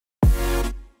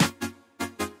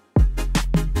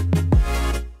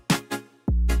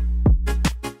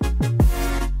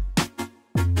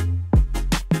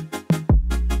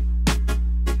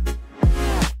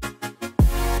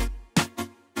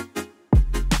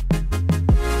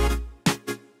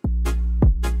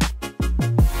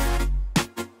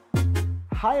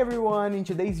Hi everyone, in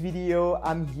today's video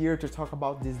I'm here to talk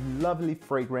about this lovely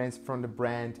fragrance from the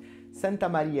brand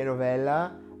Maria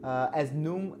Novella, as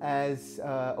known as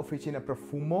Officina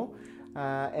Profumo.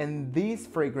 And this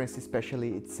fragrance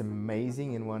especially, it's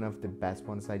amazing and one of the best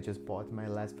ones I just bought my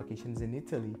last vacations in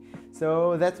Italy.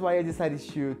 So that's why I decided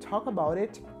to talk about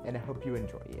it, and I hope you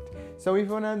enjoy it. So if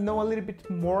you want to know a little bit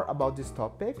more about this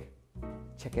topic,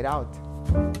 check it out.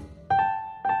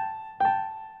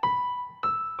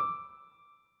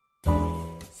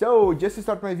 So just to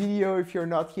start my video, if you're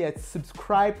not yet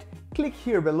subscribed, click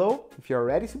here below. If you're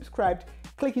already subscribed,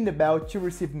 click in the bell to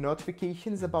receive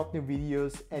notifications about new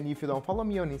videos. And if you don't follow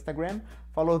me on Instagram,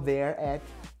 follow there at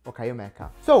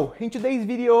okayomeka. So in today's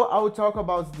video, I will talk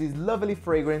about this lovely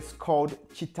fragrance called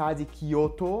Citta Di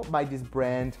Kyoto by this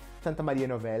brand Maria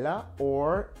Novella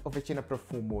or Officina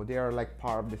Profumo. They are like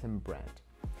part of the same brand.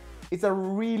 It's a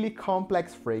really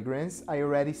complex fragrance. I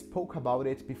already spoke about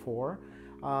it before.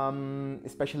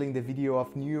 Especially in the video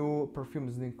of new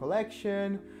perfumes in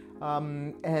collection,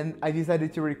 and I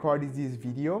decided to record this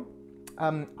video.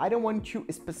 I don't want to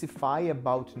specify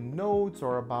about notes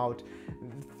or about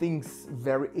things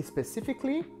very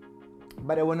specifically,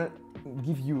 but I want to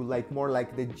give you more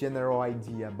like the general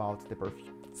idea about the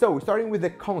perfume. So starting with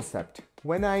the concept,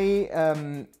 when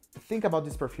I think about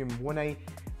this perfume, when I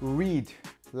read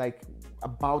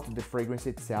about the fragrance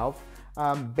itself,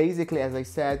 basically, as I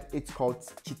said, it's called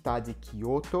Citta Di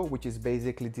Kyoto, which is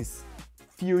basically this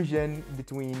fusion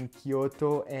between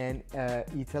Kyoto and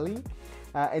Italy.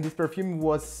 And this perfume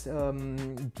was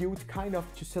built kind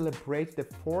of to celebrate the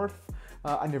 4th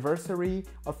anniversary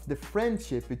of the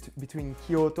friendship between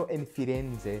Kyoto and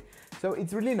Firenze. So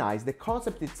it's really nice. The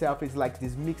concept itself is like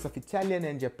this mix of Italian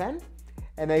and Japan.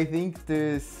 And I think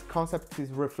this concept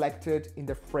is reflected in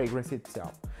the fragrance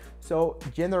itself. So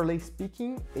generally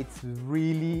speaking, it's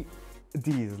really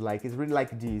this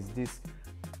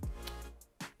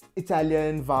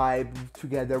Italian vibe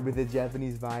together with the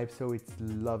Japanese vibe. So it's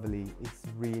lovely. It's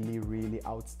really, really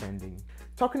outstanding.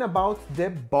 Talking about the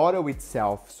bottle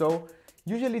itself. So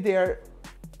usually they are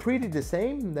pretty the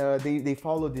same. They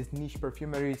follow these niche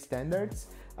perfumery standards.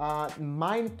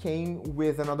 Mine came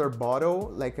with another bottle,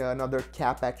 like another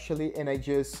cap actually, and I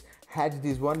just had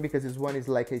this one because this one is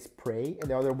like a spray, and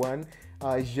the other one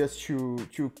is just to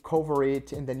cover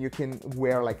it, and then you can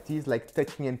wear like this, like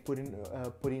touching and putting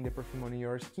the perfume on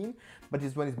your skin. But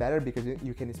this one is better because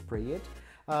you can spray it.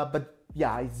 But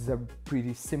yeah, it's a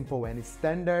pretty simple and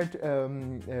standard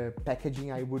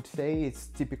packaging, I would say. It's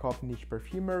typical of niche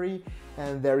perfumery,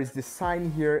 and there is the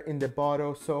sign here in the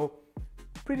bottle. So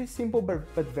pretty simple,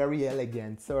 but very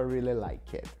elegant, so I really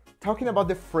like it. Talking about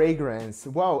the fragrance,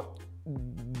 wow,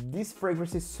 this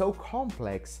fragrance is so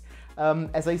complex.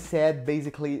 As I said,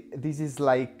 basically, this is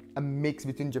like a mix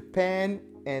between Japan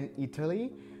and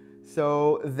Italy.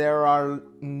 So there are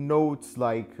notes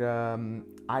like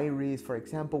iris, for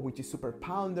example, which is super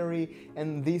powdery,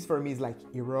 and this for me is like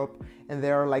Europe. And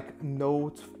there are like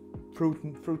notes,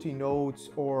 fruity notes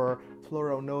or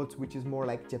floral notes, which is more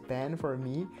like Japan for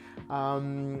me.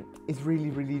 It's really,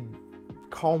 really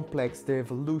complex, the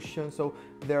evolution. So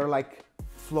there are like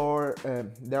flowers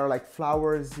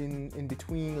in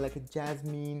between, like a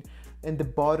jasmine, and the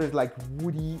bottle is like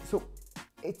woody. So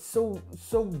it's so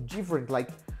different. Like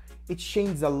it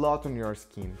changes a lot on your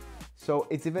skin. So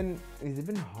it's even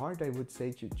hard, I would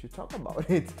say, to talk about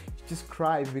it, to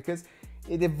describe, because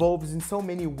it evolves in so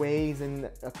many ways, and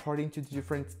according to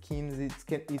different skins, it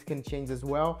can change as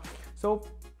well. So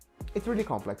it's really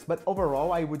complex. But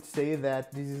overall, I would say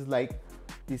that this is like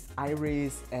this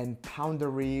iris and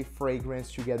powdery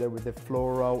fragrance together with the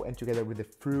floral and together with the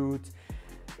fruit.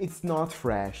 It's not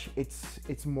fresh.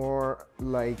 It's more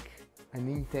like an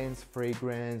intense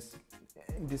fragrance,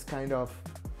 this kind of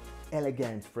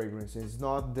elegant fragrance. It's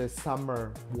not the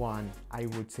summer one, I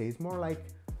would say. It's more like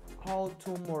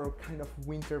autumn or kind of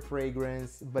winter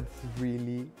fragrance, but it's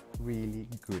really, really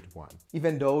good one.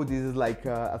 Even though this is like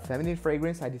a feminine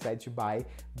fragrance, I decided to buy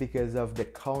because of the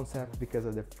concept, because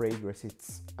of the fragrance.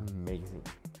 It's amazing.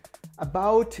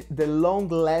 About the long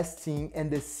lasting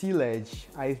and the sillage,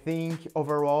 I think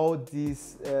overall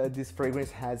this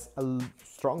fragrance has a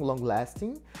strong long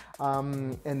lasting,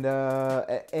 and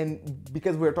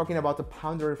because we're talking about a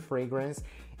powder fragrance,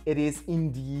 it is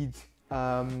indeed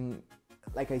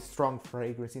like a strong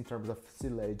fragrance in terms of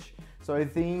sillage. So I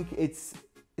think it's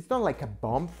not like a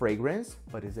bomb fragrance,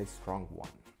 but it's a strong one.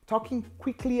 Talking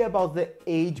quickly about the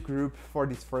age group for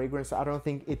this fragrance, I don't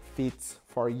think it fits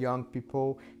for young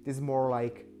people. It is more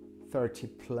like 30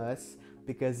 plus,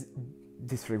 because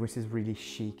this fragrance is really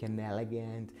chic and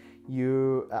elegant.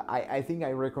 I think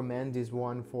I recommend this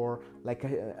one for like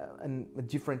a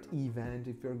different event.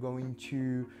 If you're going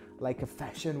to like a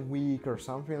fashion week or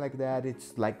something like that,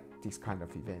 it's like this kind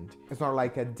of event. It's not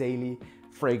like a daily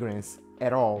fragrance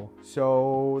at all.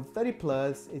 So 30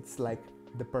 plus, it's like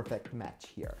the perfect match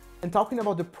here. And talking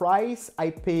about the price,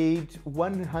 I paid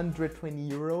 120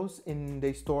 euros in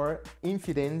the store in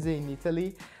Firenze in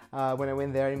Italy when I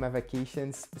went there in my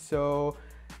vacations. So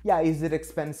yeah, is it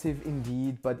expensive?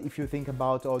 Indeed, but if you think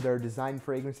about other design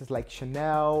fragrances like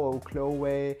Chanel or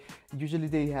Chloe, usually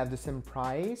they have the same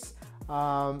price.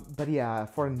 But yeah,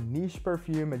 for a niche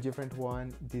perfume, a different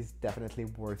one, this is definitely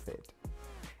worth it.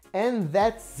 And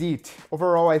that's it.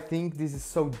 Overall, I think this is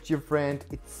so different.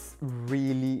 It's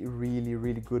really, really,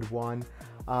 really good one,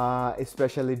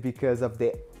 especially because of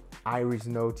the iris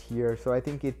note here. So I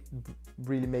think it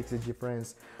really makes a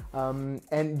difference.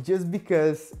 And just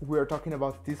because we're talking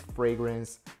about this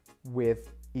fragrance with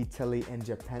Italy and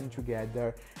Japan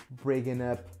together, bringing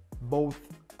up both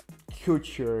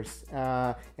cultures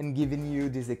and giving you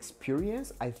this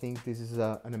experience, I think this is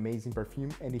an amazing perfume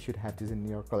and you should have this in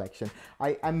your collection.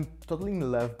 I'm totally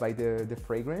in love by the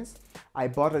fragrance. I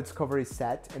bought a discovery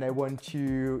set and I want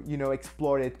to, you know,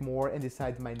 explore it more and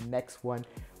decide my next one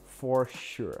for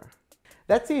sure.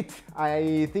 That's it.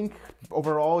 I think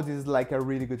overall this is like a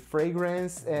really good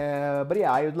fragrance, but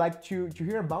yeah, I would like to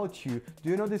hear about you. Do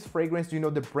you know this fragrance? Do you know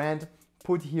the brand?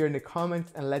 Put here in the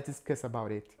comments and let's discuss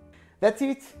about it. That's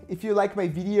it. If you like my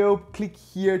video, click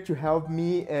here to help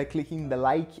me, clicking the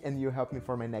like, and you help me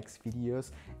for my next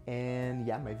videos. And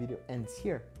yeah, my video ends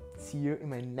here. See you in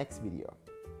my next video.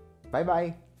 Bye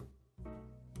bye.